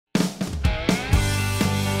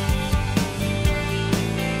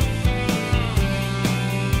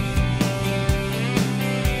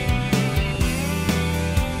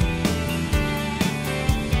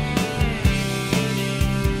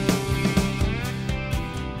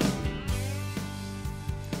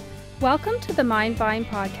Welcome to the Mind Vine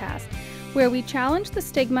podcast, where we challenge the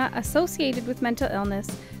stigma associated with mental illness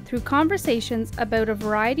through conversations about a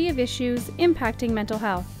variety of issues impacting mental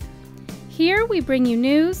health. Here we bring you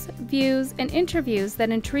news, views, and interviews that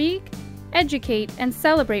intrigue, educate, and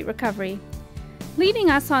celebrate recovery. Leading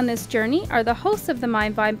us on this journey are the hosts of the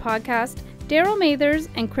Mind Vine podcast, Darryl Mathers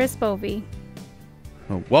and Chris Bovie.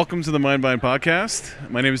 Welcome to the Mind Vine podcast.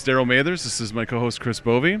 My name is Darryl Mathers. This is my co-host Chris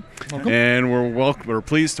Bovie. Welcome. And we're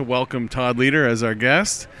pleased to welcome Todd Leader as our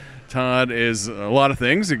guest. Todd is a lot of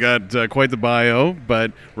things. You got quite the bio,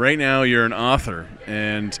 but right now you're an author,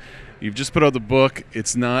 and you've just put out the book,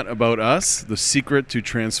 It's Not About Us, The Secret to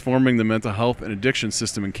Transforming the Mental Health and Addiction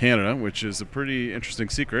System in Canada, which is a pretty interesting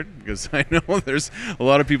secret because I know there's a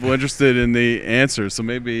lot of people interested in the answers. So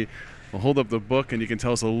maybe we'll hold up the book and you can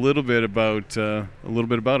tell us a little bit about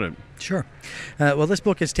it. Sure. Well, this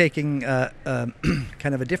book is taking kind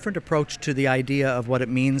of a different approach to the idea of what it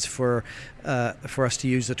means for us to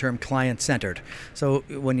use the term client-centered. So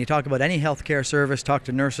when you talk about any healthcare service, talk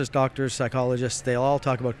to nurses, doctors, psychologists, they all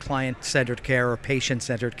talk about client-centered care or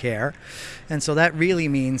patient-centered care. And so that really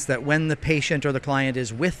means that when the patient or the client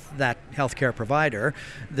is with that healthcare provider,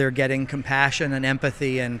 they're getting compassion and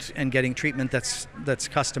empathy and getting treatment that's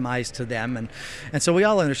customized to them. And so we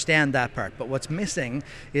all understand that part. But what's missing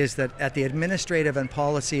is that at the administrative and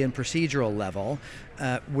policy and procedural level,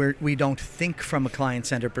 we don't think from a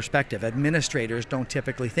client-centered perspective. Administrators don't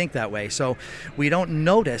typically think that way. So we don't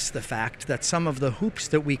notice the fact that some of the hoops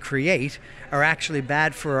that we create are actually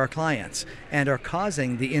bad for our clients and are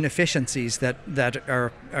causing the inefficiencies that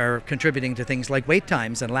are contributing to things like wait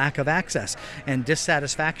times and lack of access and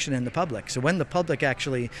dissatisfaction in the public. So when the public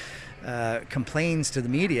actually complains to the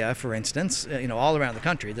media, for instance, all around the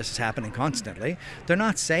country, this is happening constantly, they're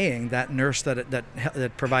not saying that nurse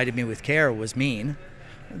that provided me with care was mean.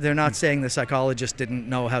 They're not saying the psychologist didn't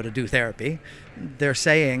know how to do therapy. They're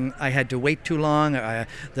saying I had to wait too long, I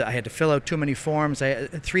had to fill out too many forms,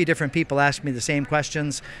 3 different people asked me the same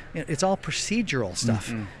questions. It's all procedural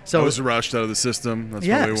stuff. Mm-hmm. So I was rushed out of the system. That's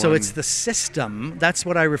yeah, so it's the system. That's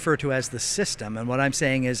what I refer to as the system. And what I'm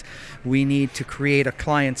saying is we need to create a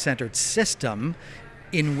client-centered system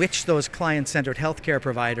in which those client-centered healthcare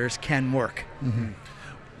providers can work. Mm-hmm.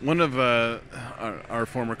 One of our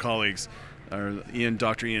former colleagues,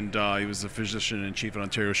 Dr. Ian Daw, he was a physician-in-chief at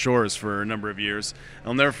Ontario Shores for a number of years.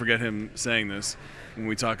 I'll never forget him saying this when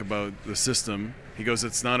we talk about the system. He goes,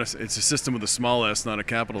 it's a system with a small s, not a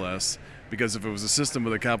capital S, because if it was a system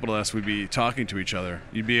with a capital S, we'd be talking to each other.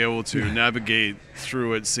 You'd be able to navigate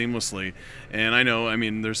through it seamlessly. And I know,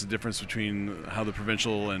 there's a difference between how the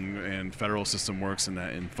provincial and federal system works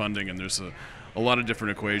in funding, and there's a lot of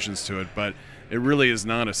different equations to it, but it really is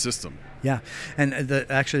not a system. Yeah, and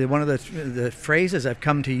actually one of the phrases I've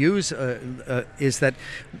come to use is that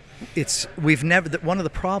one of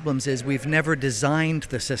the problems is we've never designed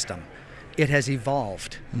the system. It has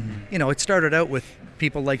evolved. Mm-hmm. It started out with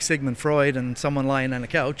people like Sigmund Freud and someone lying on a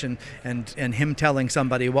couch and him telling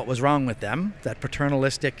somebody what was wrong with them, that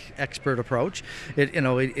paternalistic expert approach. It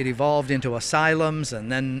evolved into asylums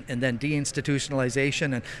and then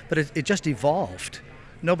deinstitutionalization, but it just evolved.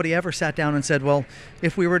 Nobody ever sat down and said, well,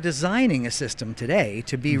 if we were designing a system today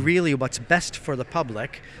to be really what's best for the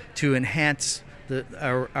public to enhance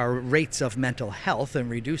our rates of mental health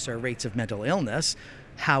and reduce our rates of mental illness,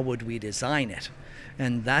 how would we design it?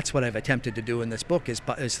 And that's what I've attempted to do in this book is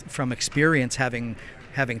from experience having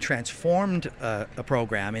transformed a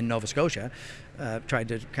program in Nova Scotia, tried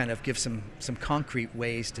to kind of give some concrete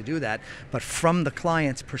ways to do that, but from the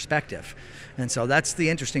client's perspective. And so that's the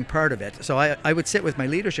interesting part of it. So I would sit with my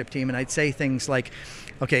leadership team and I'd say things like,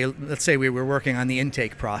 okay, let's say we were working on the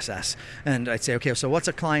intake process. And I'd say, okay, so what's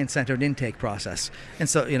a client-centered intake process? And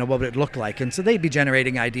so, what would it look like? And so they'd be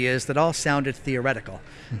generating ideas that all sounded theoretical.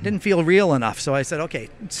 Mm-hmm. Didn't feel real enough. So I said, okay,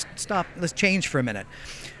 stop, let's change for a minute.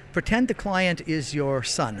 Pretend the client is your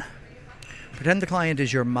son. Pretend the client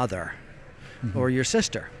is your mother or your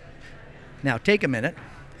sister. Now take a minute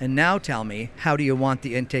and now tell me, how do you want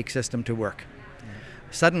the intake system to work?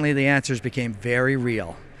 Suddenly the answers became very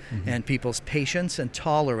real and people's patience and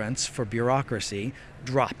tolerance for bureaucracy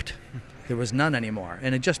dropped. There was none anymore,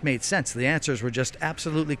 and it just made sense. The answers were just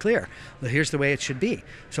absolutely clear. Well, here's the way it should be.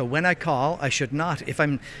 So when I call, I should not. If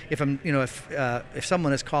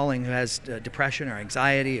someone is calling who has depression or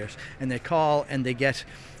anxiety, and they call and they get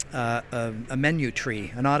a menu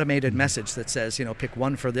tree, an automated message that says, pick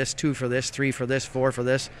 1 for this, 2 for this, 3 for this, 4 for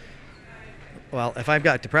this. well, if I've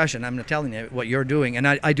got depression, I'm not telling you what you're doing, and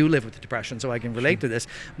I do live with depression, so I can relate to this.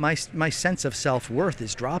 My sense of self-worth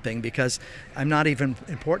is dropping because I'm not even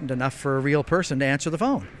important enough for a real person to answer the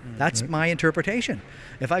phone. That's my interpretation.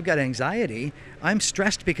 If I've got anxiety, I'm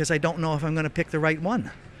stressed because I don't know if I'm going to pick the right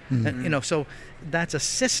one. And, so that's a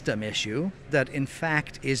system issue that, in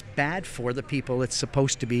fact, is bad for the people it's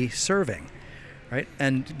supposed to be serving, right?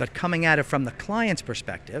 But coming at it from the client's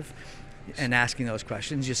perspective and asking those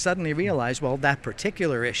questions, you suddenly realize, well, that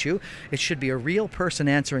particular issue, it should be a real person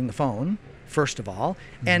answering the phone, first of all,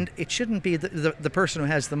 and it shouldn't be the person who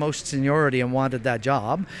has the most seniority and wanted that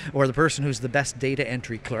job, or the person who's the best data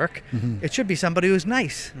entry clerk. It should be somebody who's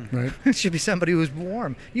nice. Right. It should be somebody who's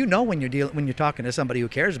warm. When you're talking to somebody who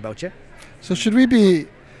cares about you. So should we be,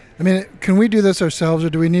 can we do this ourselves, or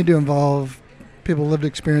do we need to involve people with lived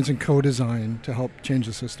experience in co-design to help change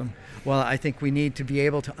the system? Well, I think we need to be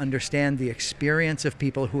able to understand the experience of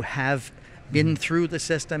people who have been through the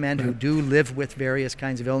system and who do live with various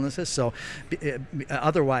kinds of illnesses. So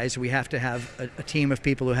otherwise, we have to have a team of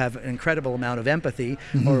people who have an incredible amount of empathy,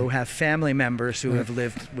 or who have family members who have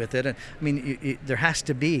lived with it. And there has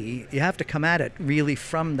to be, you have to come at it really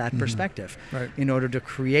from that perspective in order to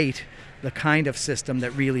create the kind of system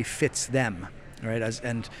that really fits them. Right,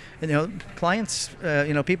 clients,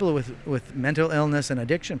 people with mental illness and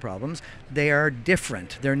addiction problems, they are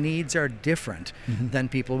different. Their needs are different than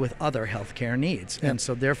people with other healthcare needs, and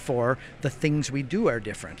so therefore the things we do are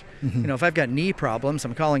different. If I've got knee problems,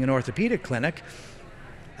 I'm calling an orthopedic clinic.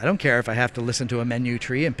 I don't care if I have to listen to a menu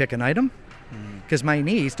tree and pick an item, because my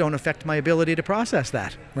knees don't affect my ability to process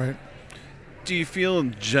that. Right. Do you feel,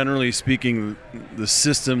 generally speaking, the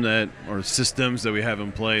systems that we have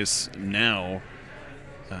in place now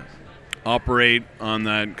operate on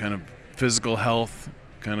that kind of physical health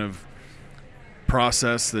kind of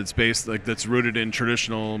process that's rooted in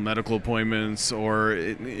traditional medical appointments, or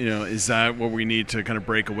is that what we need to kind of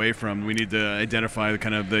break away from? We need to identify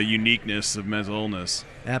the uniqueness of mental illness.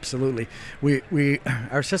 Absolutely.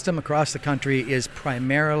 Our system across the country is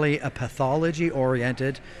primarily a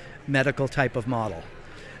pathology-oriented medical type of model,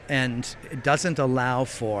 and it doesn't allow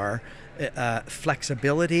for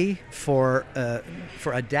flexibility for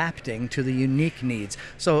adapting to the unique needs.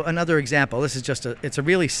 So another example, this is it's a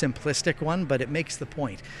really simplistic one, but it makes the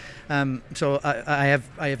point. So I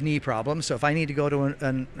have knee problems. So if I need to go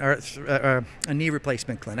to a knee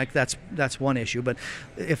replacement clinic, that's one issue. But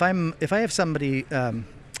if I have somebody, let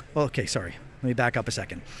me back up a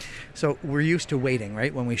second. So we're used to waiting,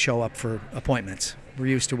 right? When we show up for appointments, we're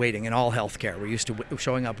used to waiting in all healthcare. We're used to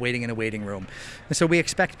showing up, waiting in a waiting room. And so we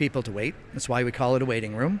expect people to wait. That's why we call it a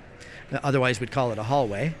waiting room. Otherwise, we'd call it a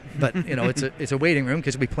hallway. But it's a waiting room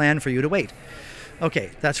because we plan for you to wait.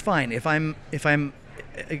 Okay, that's fine. If I'm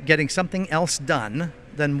getting something else done,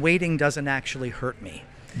 then waiting doesn't actually hurt me.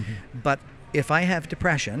 But if I have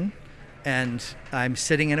depression and I'm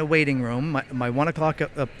sitting in a waiting room, my 1 o'clock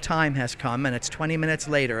time has come and it's 20 minutes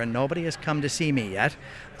later and nobody has come to see me yet,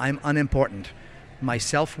 I'm unimportant. My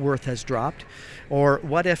self-worth has dropped. Or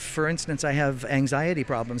what if, for instance, I have anxiety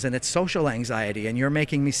problems and it's social anxiety and you're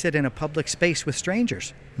making me sit in a public space with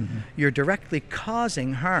strangers? You're directly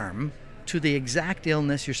causing harm to the exact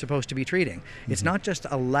illness you're supposed to be treating. It's not just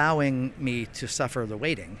allowing me to suffer the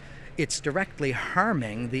waiting. It's directly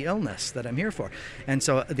harming the illness that I'm here for. And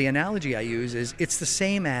so the analogy I use is it's the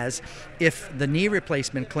same as if the knee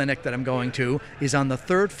replacement clinic that I'm going to is on the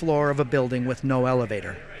 3rd floor of a building with no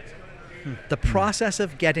elevator. The process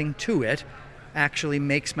of getting to it actually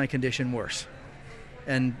makes my condition worse.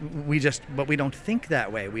 And we don't think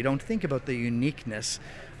that way. We don't think about the uniqueness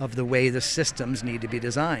of the way the systems need to be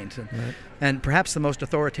designed. And perhaps the most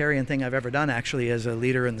authoritarian thing I've ever done actually as a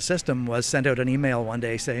leader in the system was send out an email one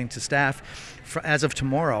day saying to staff, as of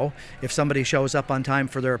tomorrow, if somebody shows up on time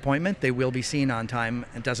for their appointment, they will be seen on time.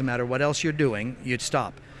 It doesn't matter what else you're doing, you'd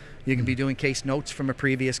stop. You can be doing case notes from a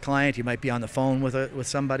previous client. You might be on the phone with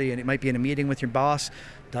somebody, and it might be in a meeting with your boss.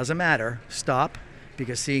 Doesn't matter. Stop,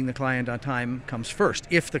 because seeing the client on time comes first.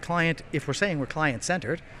 If we're saying we're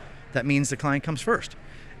client-centered, that means the client comes first.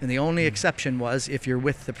 And the only exception was if you're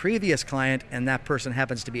with the previous client and that person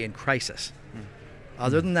happens to be in crisis.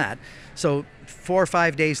 Other than that, so 4 or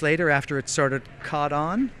 5 days later, after it sort of caught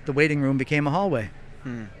on, the waiting room became a hallway.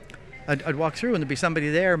 I'd walk through and there'd be somebody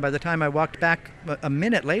there, and by the time I walked back a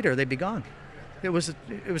minute later, they'd be gone. It was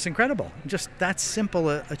incredible. Just that simple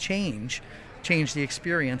a change changed the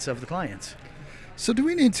experience of the clients. So do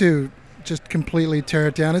we need to just completely tear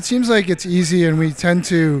it down? It seems like it's easy, and we tend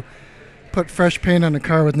to put fresh paint on a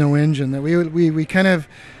car with no engine, that we kind of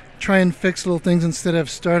try and fix little things instead of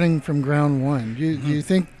starting from ground one. Do you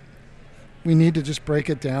think we need to just break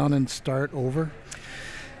it down and start over?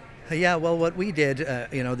 Yeah, well, what we did,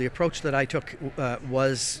 the approach that I took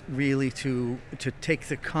was really to take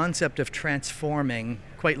the concept of transforming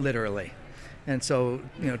quite literally. And so,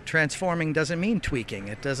 transforming doesn't mean tweaking.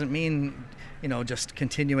 It doesn't mean, just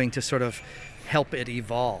continuing to sort of help it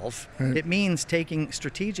evolve. Right. It means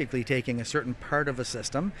strategically taking a certain part of a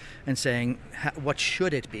system and saying, what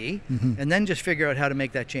should it be? And then just figure out how to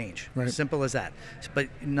make that change. Right. Simple as that. But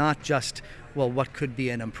not just, well, what could be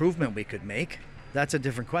an improvement we could make? That's a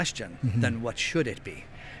different question than what should it be,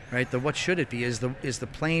 right? The what should it be is the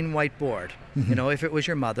plain whiteboard. If it was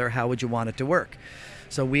your mother, how would you want it to work?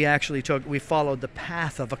 So we actually followed the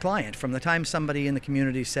path of a client from the time somebody in the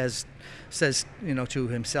community says, to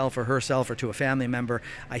himself or herself or to a family member,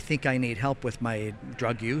 I think I need help with my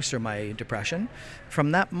drug use or my depression.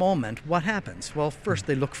 From that moment, what happens? Well, first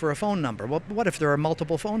they look for a phone number. Well, what if there are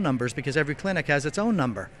multiple phone numbers because every clinic has its own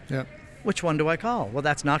number? Yeah. Which one do I call? Well,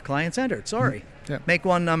 that's not client-centered. Sorry. Yeah. Make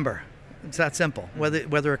one number. It's that simple.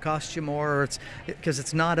 Whether it costs you more or because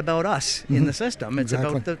it's not about us in the system. It's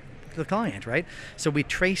about the client, right? So we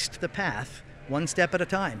traced the path one step at a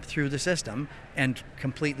time through the system and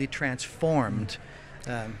completely transformed.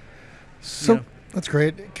 That's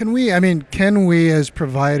great. Can we as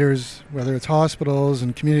providers, whether it's hospitals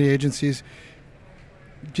and community agencies,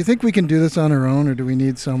 do you think we can do this on our own, or do we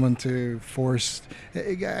need someone to force?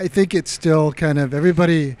 I think it's still kind of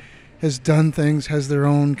everybody has done things, has their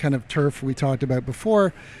own kind of turf we talked about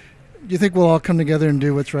before. Do you think we'll all come together and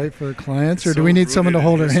do what's right for our clients, or do we need someone to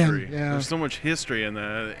hold our hand? Yeah. There's so much history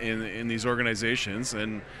in these organizations,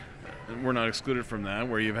 and we're not excluded from that.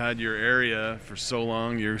 Where you've had your area for so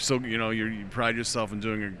long, you pride yourself in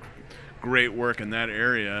doing great work in that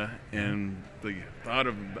area, and the thought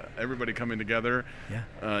of everybody coming together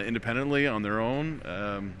independently on their own,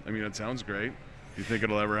 it sounds great. Do you think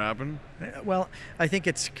it'll ever happen? Well, I think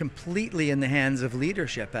it's completely in the hands of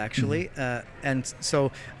leadership, actually. And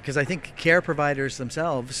so, because I think care providers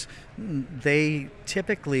themselves, they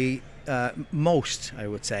typically, most, I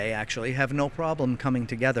would say, actually, have no problem coming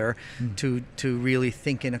together to really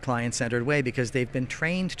think in a client-centered way because they've been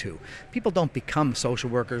trained to. People don't become social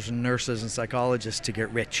workers and nurses and psychologists to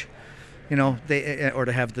get rich. Or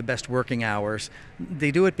to have the best working hours.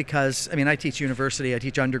 They do it because, I teach university, I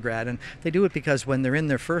teach undergrad, and they do it because when they're in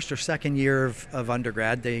their first or second year of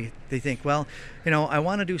undergrad, they think, well, I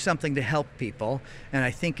want to do something to help people, and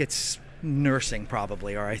I think it's nursing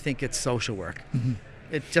probably, or I think it's social work.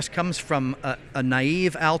 It just comes from a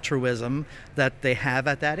naive altruism that they have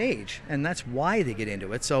at that age, and that's why they get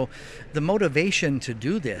into it. So the motivation to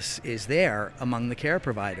do this is there among the care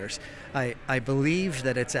providers. I believe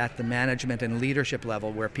that it's at the management and leadership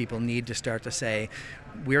level where people need to start to say,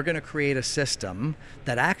 we're going to create a system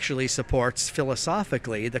that actually supports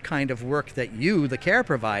philosophically the kind of work that you, the care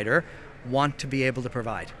provider, want to be able to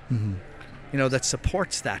provide. That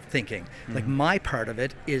supports that thinking. Like, my part of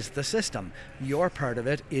it is the system. Your part of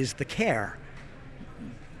it is the care.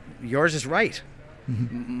 Yours is right.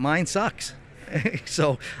 Mine sucks.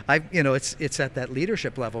 So it's at that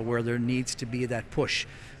leadership level where there needs to be that push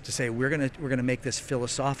to say we're gonna make this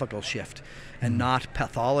philosophical shift and not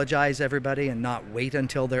pathologize everybody and not wait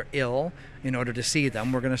until they're ill in order to see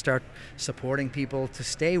them. We're going to start supporting people to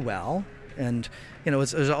stay well. And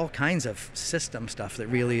there's all kinds of system stuff that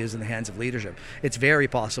really is in the hands of leadership. It's very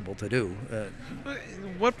possible to do.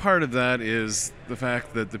 What part of that is the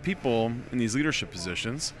fact that the people in these leadership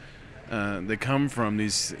positions, they come from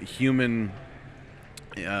these human,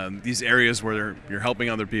 these areas where you're helping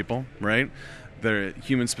other people, right? They're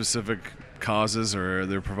human-specific causes, or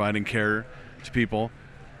they're providing care to people.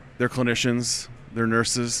 They're clinicians. They're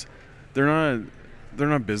nurses. They're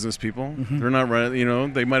not business people. They're not right.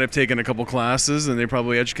 They might have taken a couple classes and they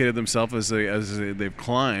probably educated themselves as they've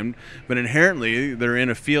climbed. But inherently, they're in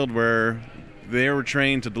a field where they were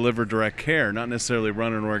trained to deliver direct care, not necessarily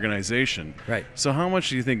run an organization. Right. So how much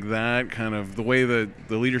do you think that kind of the way that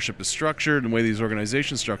the leadership is structured and the way these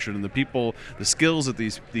organizations are structured and the people, the skills that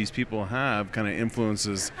these people have, kind of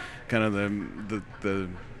influences kind of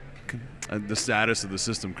the status of the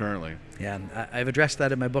system currently? Yeah, I've addressed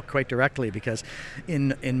that in my book quite directly because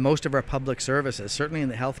in most of our public services, certainly in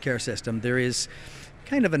the healthcare system, there is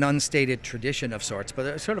kind of an unstated tradition of sorts, but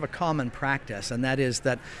it's sort of a common practice, and that is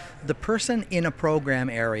that the person in a program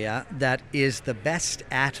area that is the best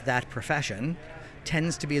at that profession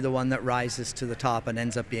tends to be the one that rises to the top and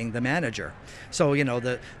ends up being the manager. So,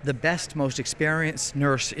 the best, most experienced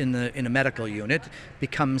nurse in a medical unit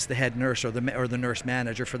becomes the head nurse or the nurse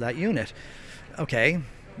manager for that unit. Okay,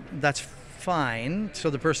 that's fine. So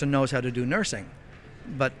the person knows how to do nursing.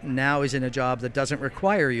 but now is in a job that doesn't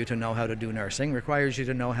require you to know how to do nursing, requires you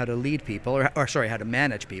to know how to lead people, or how to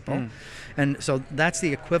manage people. And so that's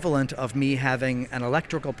the equivalent of me having an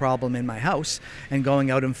electrical problem in my house and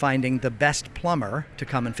going out and finding the best plumber to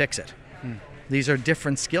come and fix it. These are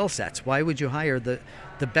different skill sets. Why would you hire the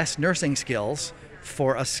best nursing skills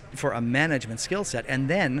for a management skill set? And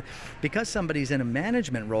then, because somebody's in a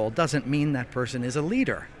management role doesn't mean that person is a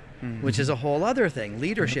leader. Which is a whole other thing.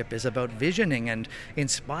 Leadership is about visioning and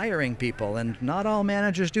inspiring people, and not all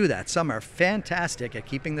managers do that. Some are fantastic at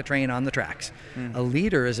keeping the train on the tracks. A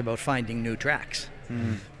leader is about finding new tracks,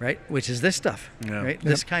 right? Which is this stuff, right?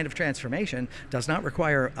 This kind of transformation does not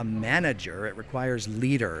require a manager. It requires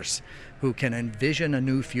leaders who can envision a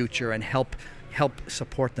new future and help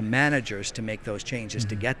support the managers to make those changes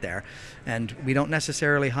to get there. And we don't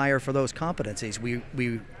necessarily hire for those competencies.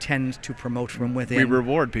 We tend to promote from within. We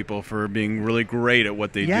reward people for being really great at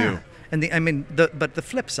what they do. And but the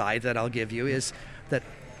flip side that I'll give you is that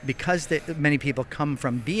because many people come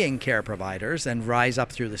from being care providers and rise up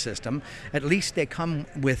through the system, at least they come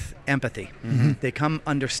with empathy. They come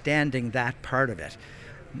understanding that part of it.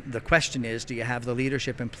 The question is, do you have the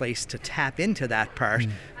leadership in place to tap into that part,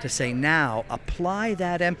 to say, now apply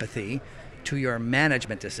that empathy to your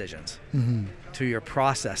management decisions, to your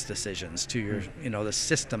process decisions, to your the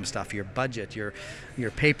system stuff, your budget, your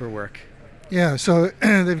paperwork. Yeah, so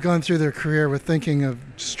they've gone through their career with thinking of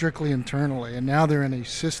strictly internally, and now they're in a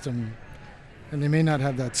system, and they may not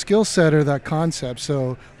have that skill set or that concept,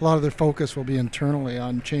 so a lot of their focus will be internally,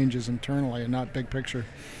 on changes internally and not big picture.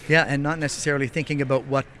 Yeah, and not necessarily thinking about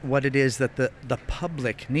what it is that the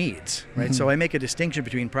public needs, right? So I make a distinction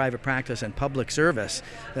between private practice and public service.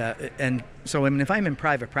 And so if I'm in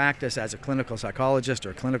private practice as a clinical psychologist or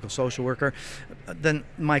a clinical social worker, then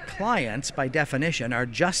my clients, by definition, are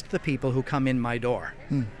just the people who come in my door.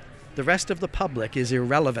 The rest of the public is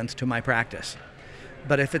irrelevant to my practice.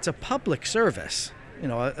 But if it's a public service,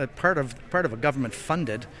 a part of a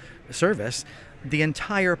government-funded service, the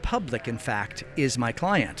entire public, in fact, is my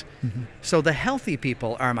client. So the healthy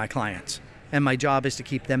people are my clients, and my job is to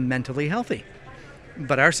keep them mentally healthy.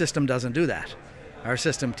 But our system doesn't do that. Our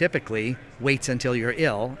system typically waits until you're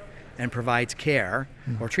ill and provides care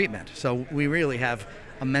or treatment. So we really have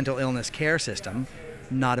a mental illness care system,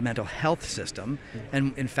 not a mental health system,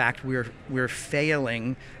 and in fact we're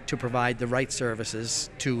failing to provide the right services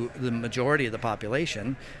to the majority of the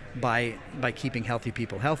population by keeping healthy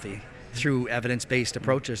people healthy through evidence-based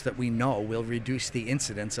approaches that we know will reduce the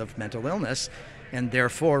incidence of mental illness and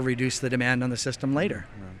therefore reduce the demand on the system later.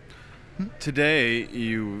 Today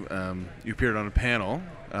you appeared on a panel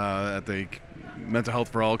at the Mental Health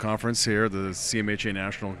for All conference here, the CMHA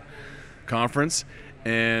National Conference.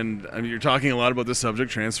 And you're talking a lot about this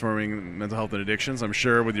subject, transforming mental health and addictions. I'm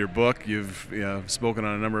sure with your book, you've spoken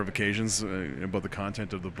on a number of occasions about the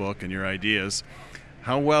content of the book and your ideas.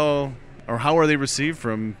 How are they received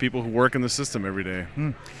from people who work in the system every day?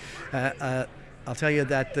 I'll tell you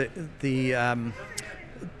that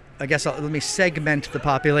let me segment the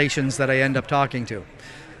populations that I end up talking to.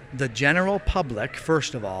 The general public,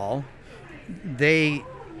 first of all, their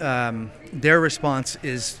response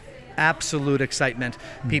is absolute excitement.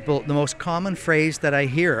 People, the most common phrase that I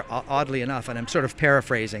hear, oddly enough, and I'm sort of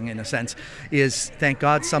paraphrasing in a sense, is, thank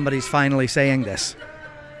God somebody's finally saying this,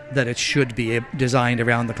 that it should be designed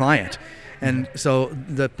around the client. And so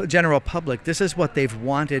the general public, this is what they've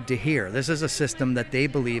wanted to hear. This is a system that they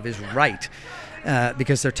believe is right,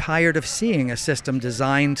 because they're tired of seeing a system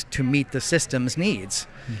designed to meet the system's needs.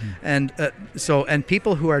 And and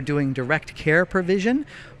people who are doing direct care provision,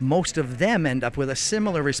 most of them end up with a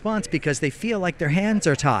similar response because they feel like their hands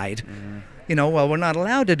are tied. Well, we're not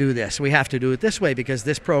allowed to do this. We have to do it this way because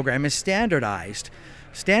this program is standardized.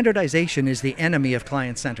 Standardization is the enemy of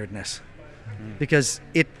client-centeredness because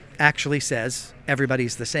it actually says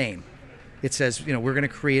everybody's the same. It says, we're going to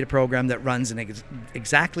create a program that runs in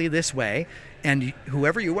exactly this way, and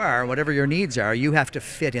whoever you are, whatever your needs are, you have to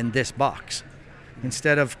fit in this box,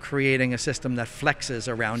 instead of creating a system that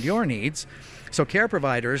flexes around your needs. So care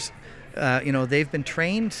providers, they've been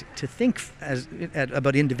trained to think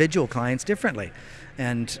about individual clients differently.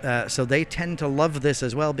 And so they tend to love this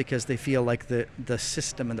as well because they feel like the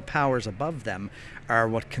system and the powers above them are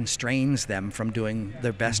what constrains them from doing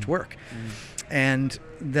their best work. And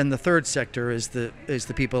then the third sector is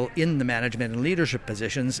the people in the management and leadership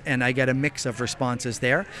positions, and I get a mix of responses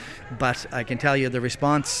there. But I can tell you the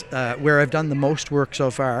response where I've done the most work so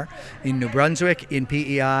far, in New Brunswick, in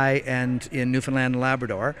PEI, and in Newfoundland and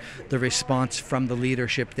Labrador, the response from the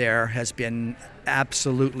leadership there has been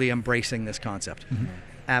absolutely embracing this concept.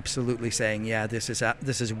 absolutely saying, yeah, this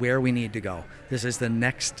is where we need to go. This is the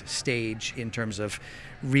next stage in terms of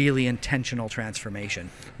really intentional transformation,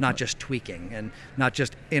 not just tweaking and not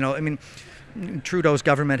just, Trudeau's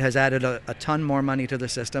government has added a ton more money to the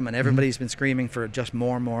system, and everybody's been screaming for just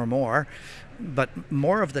more. But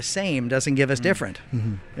more of the same doesn't give us different.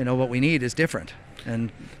 What we need is different.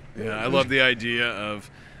 And I love the idea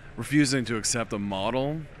of refusing to accept a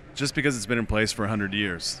model just because it's been in place for 100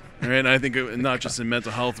 years. Right? I think not just in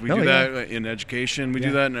mental health, we do that in education, we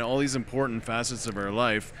do that in all these important facets of our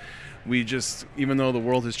life. We just, even though the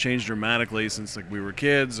world has changed dramatically since we were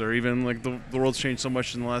kids, or even the world's changed so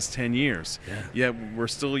much in the last 10 years, yet we're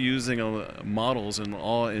still using models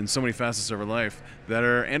in so many facets of our life that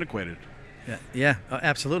are antiquated. Yeah,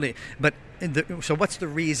 absolutely. But so what's the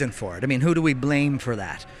reason for it? I mean, who do we blame for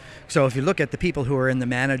that? So if you look at the people who are in the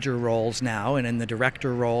manager roles now and in the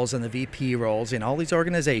director roles and the VP roles in all these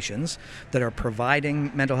organizations that are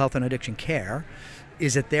providing mental health and addiction care,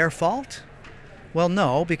 is it their fault? Well,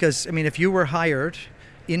 no, because, if you were hired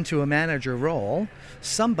into a manager role,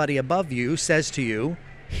 somebody above you says to you,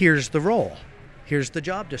 here's the role, here's the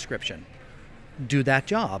job description, do that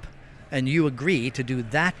job. And you agree to do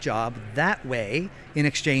that job that way in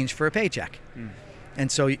exchange for a paycheck.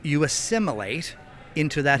 And so you assimilate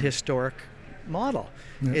into that historic model.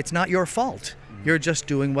 It's not your fault. You're just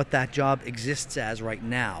doing what that job exists as right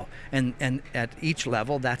now. And at each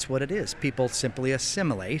level, that's what it is. People simply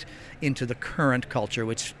assimilate into the current culture,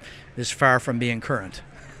 which is far from being current.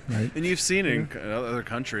 Right. And you've seen in other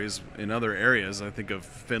countries, in other areas, I think of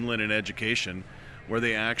Finland in education, where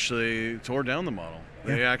they actually tore down the model.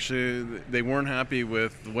 They weren't happy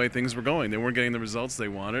with the way things were going. They weren't getting the results they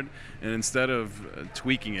wanted, and instead of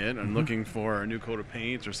tweaking it and looking for a new coat of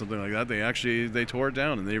paint or something like that, they tore it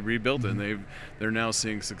down and they rebuilt it, and they're now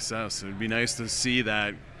seeing success. It'd be nice to see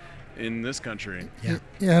that in this country. And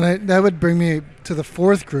that would bring me to the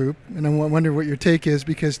fourth group, and I wonder what your take is,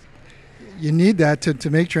 because you need that to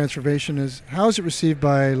make transformation. Is how is it received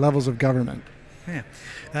by levels of government?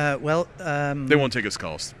 They won't take us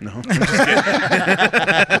calls. No, I'm just kidding.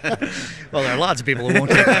 Well, there are lots of people who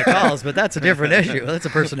won't take my calls, but that's a different issue. That's a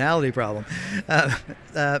personality problem.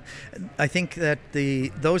 I think that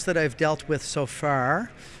those that I've dealt with so far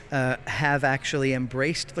have actually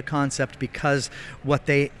embraced the concept, because what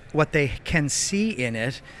they can see in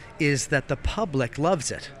it is that the public loves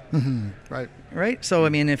it. Right. So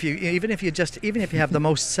even if you have the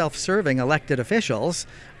most self-serving elected officials,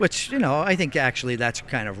 which I think actually that's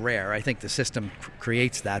kind of rare. I think the system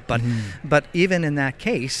creates that. But even in that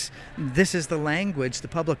case, this is the language the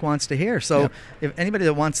public wants to hear. So if anybody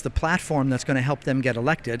that wants the platform that's going to help them get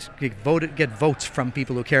elected, get votes from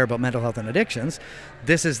people who care about mental health and addictions,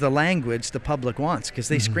 this is the language the public wants, because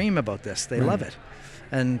they scream about this. They love it.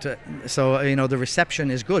 And so the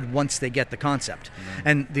reception is good once they get the concept.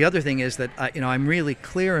 And the other thing is that I'm really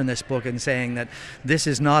clear in this book in saying that this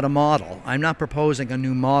is not a model. I'm not proposing a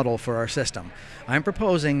new model for our system. I'm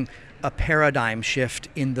proposing a paradigm shift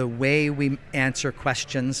in the way we answer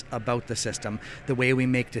questions about the system, the way we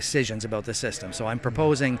make decisions about the system. So I'm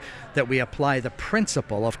proposing that we apply the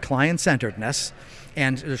principle of client-centeredness,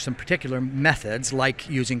 and there's some particular methods, like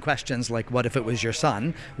using questions like, what if it was your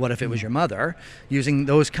son? What if it was your mother? Using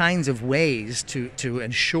those kinds of ways to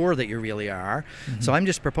ensure that you really are. So I'm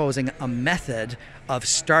just proposing a method of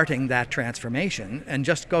starting that transformation, and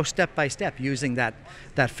just go step by step using that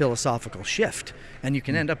philosophical shift. And you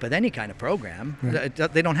can end up with any kind of program.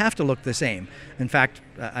 They don't have to look the same. In fact,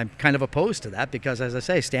 I'm kind of opposed to that, because, as I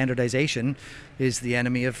say, standardization is the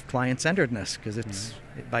enemy of client-centeredness, because it's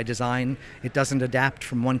by design, it doesn't adapt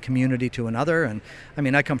from one community to another. And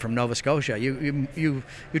I come from Nova Scotia. You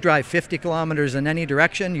drive 50 kilometers in any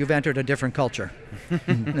direction, you've entered a different culture.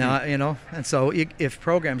 Now, and so if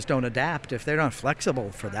programs don't adapt, if they're not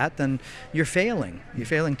flexible for that, then you're failing. You're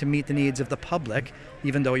failing to meet the needs of the public,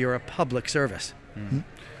 even though you're a public service.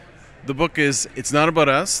 The book is It's Not About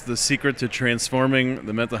Us, The Secret to Transforming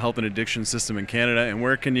the Mental Health and Addiction System in Canada. And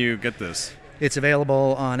where can you get this? It's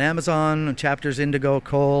available on Amazon, Chapters, Indigo,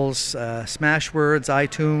 Coles, Smashwords,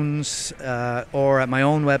 iTunes, or at my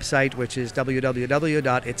own website, which is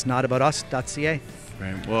www.itsnotaboutus.ca.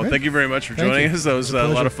 Great. Well, thank you very much for joining us. That was a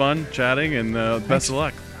lot of fun chatting, and best of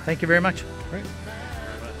luck. Thank you very much. Great.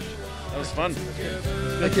 That was fun.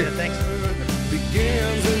 Thank you. Thanks.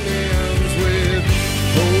 Begins and ends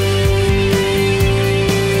with